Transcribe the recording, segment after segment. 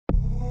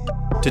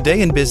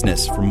Today in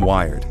Business from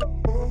Wired.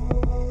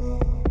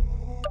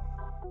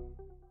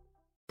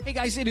 Hey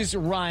guys, it is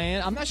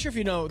Ryan. I'm not sure if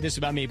you know this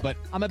about me, but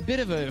I'm a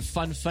bit of a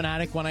fun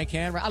fanatic when I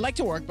can. I like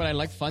to work, but I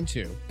like fun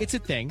too. It's a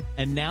thing.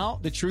 And now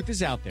the truth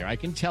is out there. I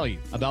can tell you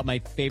about my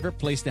favorite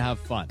place to have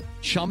fun.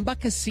 Chumba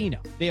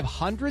Casino. They have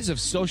hundreds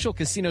of social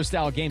casino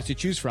style games to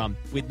choose from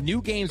with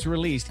new games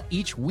released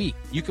each week.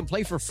 You can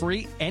play for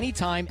free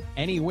anytime,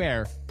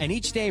 anywhere. And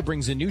each day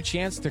brings a new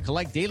chance to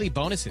collect daily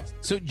bonuses.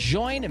 So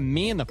join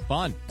me in the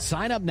fun.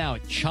 Sign up now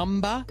at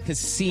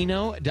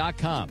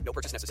ChumbaCasino.com. No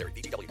purchase necessary.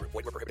 VGW Group.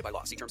 Void where prohibited by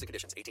law. See terms and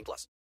conditions.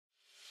 18+.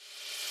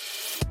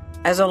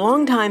 As a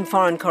longtime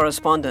foreign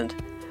correspondent,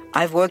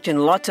 I've worked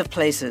in lots of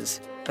places,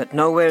 but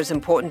nowhere as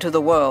important to the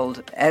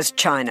world as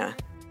China.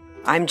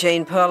 I'm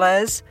Jane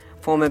Perlez,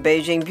 former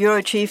Beijing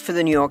bureau chief for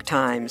the New York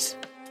Times.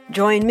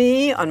 Join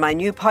me on my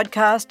new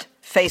podcast,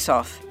 Face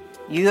Off,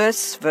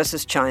 U.S.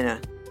 versus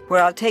China,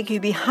 where I'll take you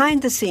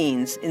behind the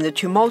scenes in the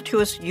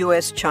tumultuous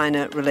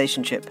U.S.-China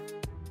relationship.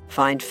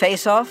 Find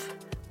Face Off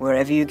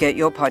wherever you get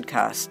your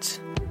podcasts.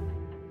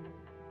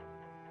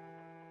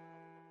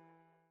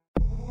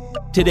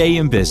 Today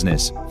in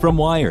Business from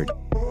Wired.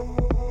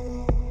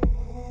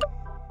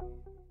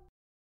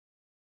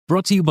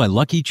 Brought to you by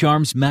Lucky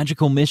Charms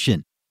Magical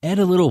Mission. Add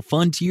a little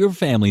fun to your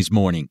family's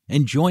morning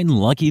and join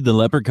Lucky the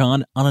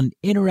Leprechaun on an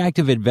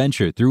interactive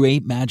adventure through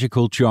 8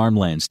 magical charm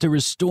lands to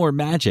restore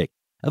magic.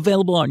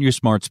 Available on your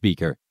smart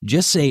speaker.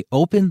 Just say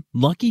open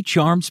Lucky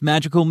Charms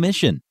Magical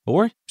Mission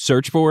or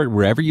search for it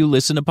wherever you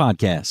listen to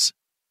podcasts.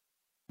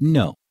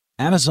 No,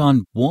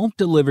 Amazon won't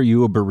deliver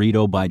you a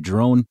burrito by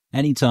drone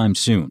anytime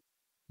soon.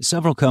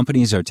 Several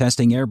companies are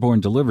testing airborne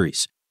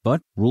deliveries,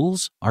 but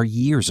rules are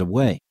years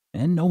away,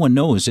 and no one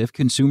knows if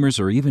consumers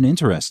are even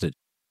interested.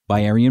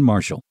 By Arian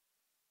Marshall.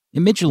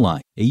 In mid-July,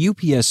 a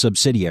UPS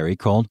subsidiary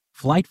called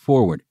Flight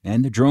Forward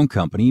and the drone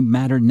company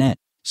MatterNet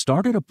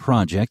started a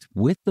project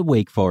with the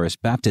Wake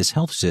Forest Baptist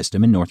Health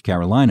System in North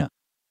Carolina.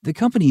 The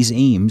company's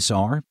aims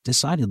are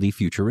decidedly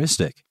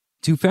futuristic: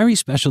 to ferry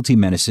specialty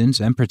medicines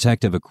and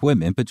protective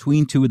equipment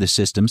between two of the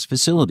system's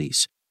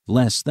facilities,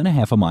 less than a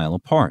half a mile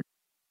apart.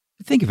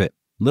 Think of it.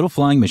 Little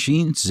flying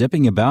machines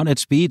zipping about at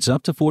speeds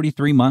up to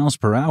 43 miles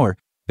per hour,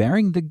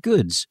 bearing the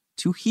goods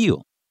to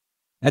heal.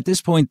 At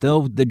this point,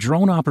 though, the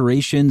drone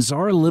operations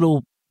are a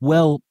little,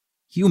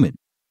 human.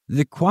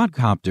 The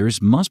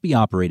quadcopters must be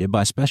operated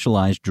by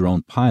specialized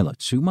drone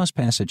pilots who must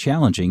pass a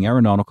challenging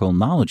aeronautical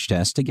knowledge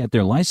test to get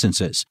their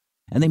licenses,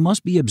 and they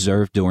must be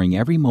observed during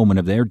every moment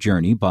of their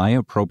journey by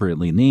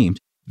appropriately named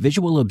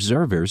visual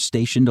observers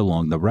stationed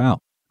along the route,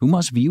 who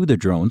must view the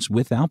drones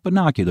without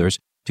binoculars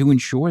to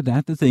ensure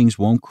that the things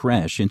won't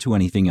crash into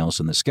anything else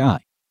in the sky.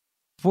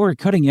 For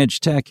cutting-edge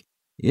tech,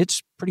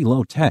 it's pretty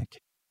low tech.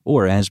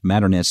 Or as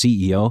MatterNet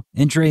CEO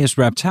Andreas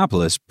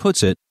Raptopoulos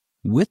puts it,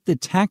 with the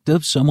tact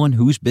of someone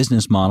whose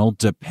business model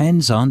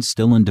depends on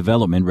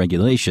still-in-development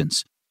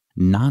regulations,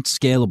 not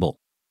scalable.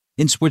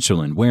 In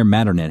Switzerland, where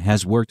MatterNet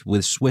has worked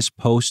with Swiss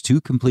Post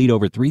to complete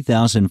over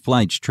 3,000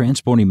 flights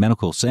transporting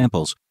medical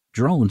samples,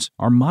 drones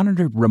are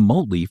monitored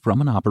remotely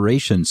from an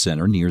operations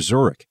center near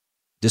Zurich.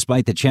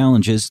 Despite the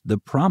challenges, the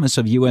promise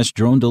of U.S.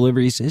 drone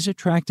deliveries is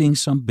attracting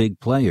some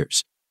big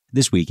players.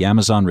 This week,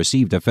 Amazon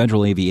received a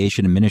Federal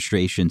Aviation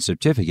Administration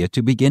certificate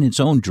to begin its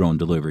own drone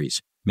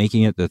deliveries,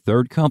 making it the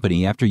third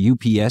company after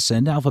UPS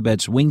and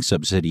Alphabet's Wing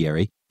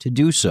subsidiary to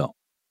do so.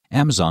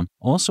 Amazon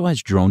also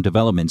has drone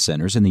development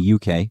centers in the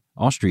UK,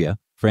 Austria,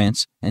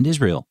 France, and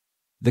Israel.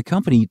 The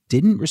company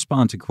didn't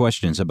respond to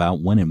questions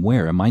about when and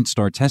where it might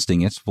start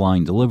testing its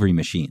flying delivery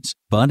machines,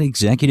 but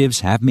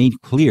executives have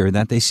made clear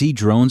that they see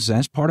drones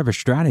as part of a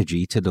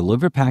strategy to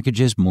deliver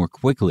packages more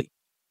quickly.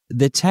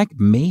 The tech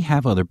may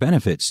have other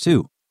benefits,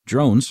 too.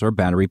 Drones are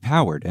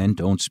battery-powered and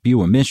don't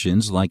spew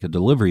emissions like a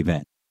delivery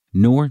van,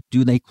 nor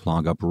do they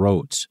clog up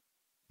roads.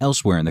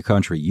 Elsewhere in the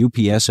country,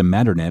 UPS and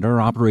MatterNet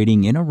are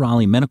operating in a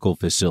Raleigh medical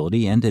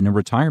facility and in a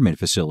retirement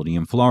facility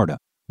in Florida,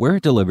 where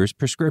it delivers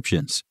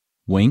prescriptions.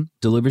 Wing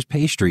delivers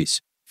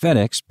pastries,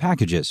 FedEx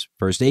packages,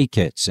 first aid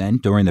kits,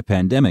 and during the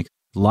pandemic,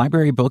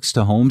 library books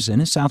to homes in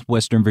a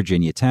southwestern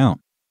Virginia town.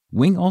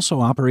 Wing also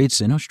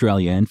operates in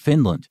Australia and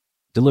Finland.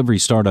 Delivery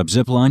startup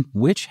Zipline,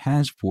 which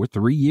has for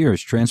 3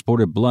 years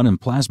transported blood and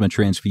plasma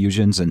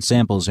transfusions and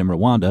samples in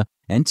Rwanda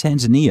and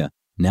Tanzania,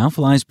 now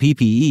flies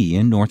PPE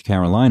in North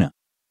Carolina.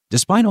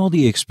 Despite all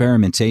the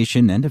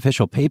experimentation and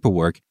official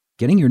paperwork,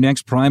 getting your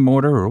next Prime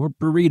order or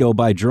burrito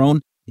by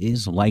drone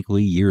is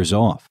likely years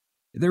off.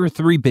 There are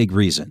 3 big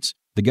reasons.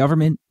 The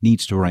government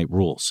needs to write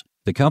rules.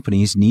 The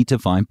companies need to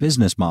find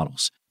business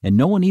models. And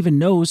no one even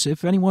knows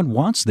if anyone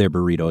wants their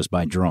burritos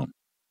by drone.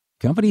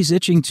 Companies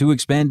itching to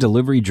expand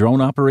delivery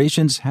drone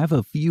operations have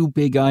a few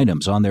big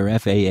items on their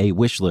FAA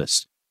wish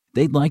list.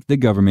 They'd like the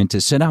government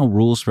to set out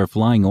rules for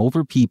flying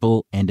over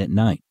people and at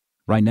night.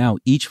 Right now,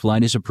 each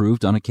flight is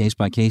approved on a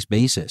case-by-case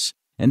basis.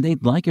 And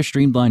they'd like a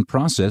streamlined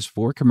process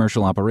for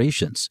commercial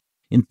operations.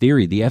 In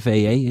theory, the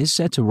FAA is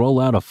set to roll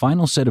out a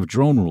final set of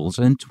drone rules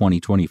in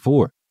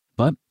 2024,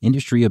 but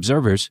industry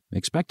observers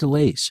expect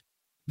delays.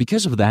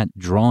 Because of that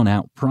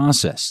drawn-out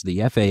process,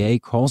 the FAA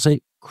calls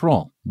it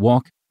crawl,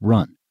 walk,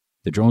 run.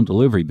 The drone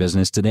delivery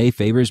business today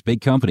favors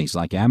big companies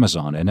like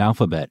Amazon and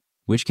Alphabet,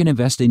 which can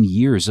invest in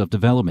years of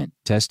development,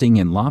 testing,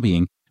 and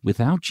lobbying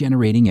without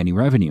generating any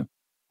revenue.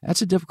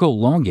 That's a difficult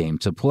long game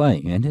to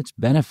play, and it's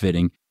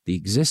benefiting the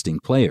existing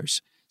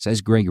players,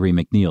 says Gregory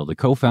McNeil, the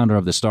co-founder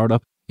of the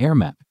startup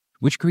AirMap,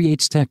 which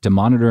creates tech to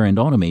monitor and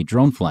automate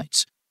drone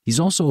flights. He's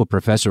also a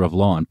professor of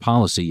law and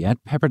policy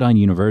at Pepperdine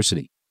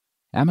University.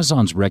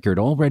 Amazon's record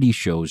already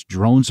shows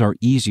drones are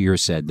easier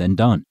said than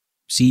done.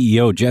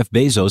 CEO Jeff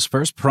Bezos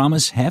first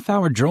promised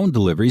half-hour drone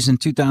deliveries in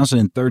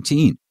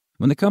 2013.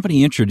 When the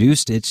company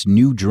introduced its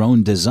new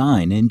drone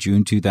design in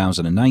June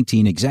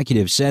 2019,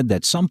 executives said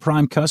that some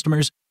prime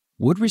customers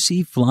would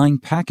receive flying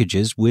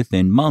packages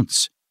within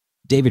months.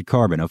 David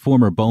Carbon, a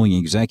former Boeing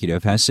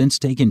executive, has since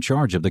taken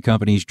charge of the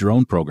company's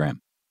drone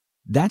program.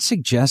 That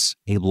suggests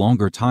a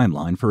longer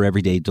timeline for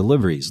everyday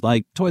deliveries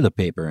like toilet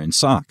paper and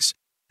socks.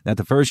 That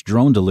the first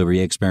drone delivery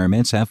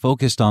experiments have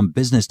focused on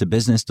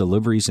business-to-business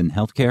deliveries in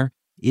healthcare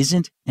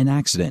isn't an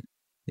accident.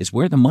 It's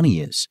where the money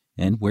is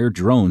and where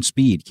drone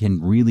speed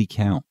can really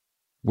count.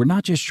 We're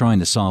not just trying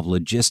to solve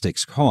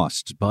logistics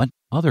costs, but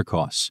other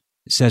costs,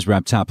 says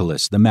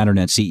Raptopoulos, the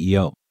Matternet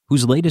CEO,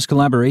 whose latest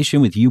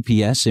collaboration with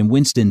UPS in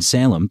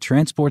Winston-Salem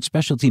transports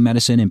specialty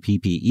medicine and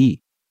PPE.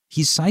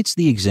 He cites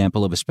the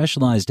example of a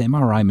specialized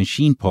MRI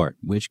machine part,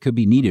 which could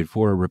be needed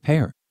for a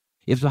repair.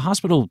 If the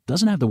hospital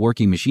doesn't have the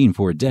working machine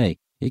for a day,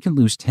 it can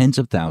lose tens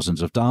of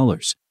thousands of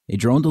dollars. A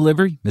drone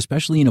delivery,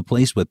 especially in a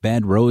place with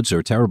bad roads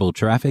or terrible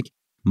traffic,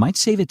 might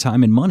save it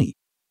time and money.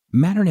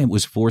 Matternet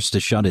was forced to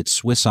shut its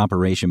Swiss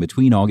operation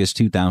between August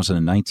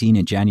 2019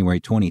 and January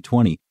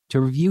 2020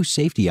 to review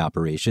safety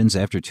operations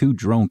after 2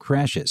 drone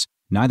crashes,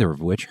 neither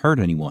of which hurt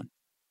anyone.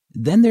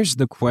 Then there's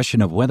the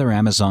question of whether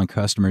Amazon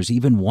customers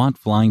even want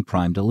flying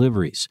prime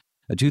deliveries.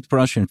 A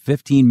toothbrush in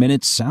 15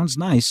 minutes sounds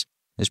nice,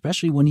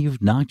 especially when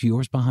you've knocked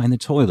yours behind the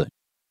toilet.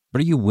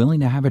 But are you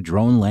willing to have a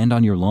drone land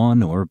on your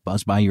lawn or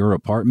buzz by your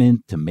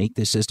apartment to make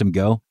the system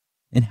go?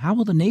 And how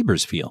will the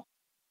neighbors feel?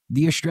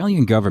 The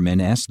Australian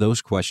government asked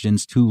those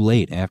questions too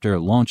late after it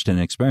launched an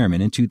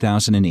experiment in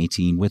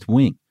 2018 with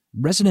Wing.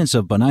 Residents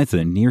of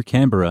Bonithan near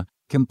Canberra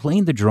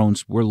complained the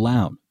drones were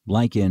loud,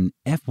 like an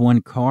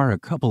F1 car a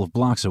couple of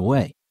blocks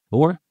away,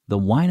 or the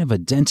whine of a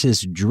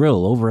dentist's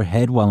drill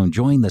overhead while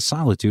enjoying the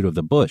solitude of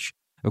the bush,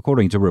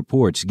 according to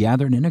reports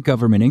gathered in a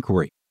government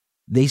inquiry.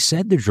 They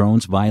said the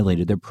drones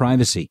violated their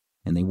privacy,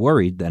 and they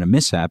worried that a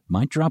mishap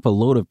might drop a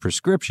load of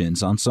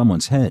prescriptions on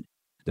someone's head.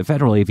 The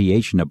Federal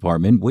Aviation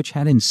Department, which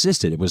had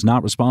insisted it was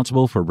not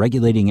responsible for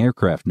regulating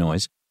aircraft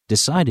noise,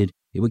 decided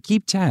it would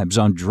keep tabs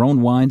on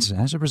drone whines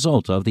as a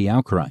result of the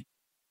outcry.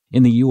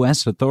 In the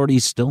U.S.,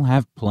 authorities still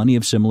have plenty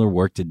of similar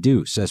work to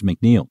do, says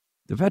McNeil.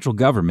 The federal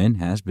government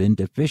has been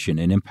deficient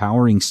in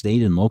empowering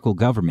state and local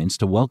governments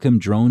to welcome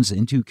drones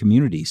into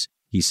communities,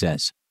 he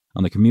says.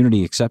 On the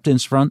community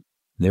acceptance front,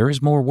 there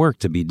is more work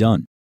to be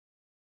done.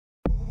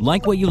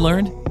 Like what you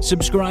learned?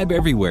 Subscribe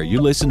everywhere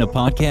you listen to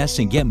podcasts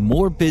and get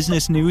more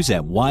business news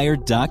at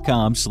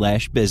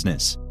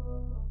wired.com/business.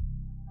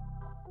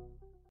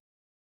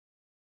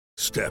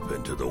 Step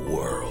into the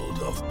world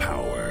of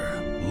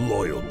power,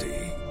 loyalty,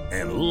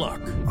 and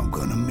luck. I'm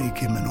gonna make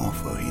him an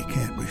offer he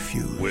can't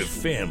refuse. With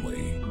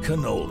family,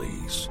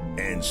 cannolis,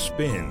 and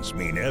spins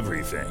mean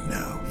everything.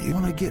 Now, you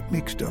wanna get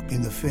mixed up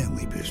in the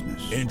family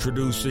business.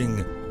 Introducing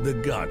The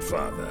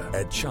Godfather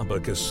at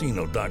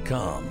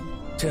ChumbaCasino.com.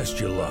 Test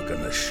your luck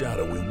in the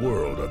shadowy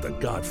world of The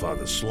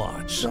Godfather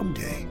slot.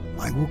 Someday,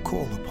 I will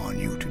call upon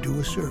you to do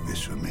a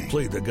service for me.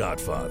 Play The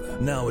Godfather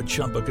now at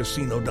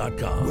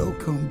ChumbaCasino.com.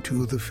 Welcome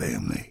to the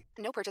family.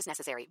 No purchase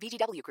necessary.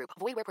 VGW Group.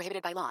 Void where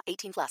prohibited by law.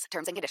 18+.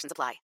 Terms and conditions apply.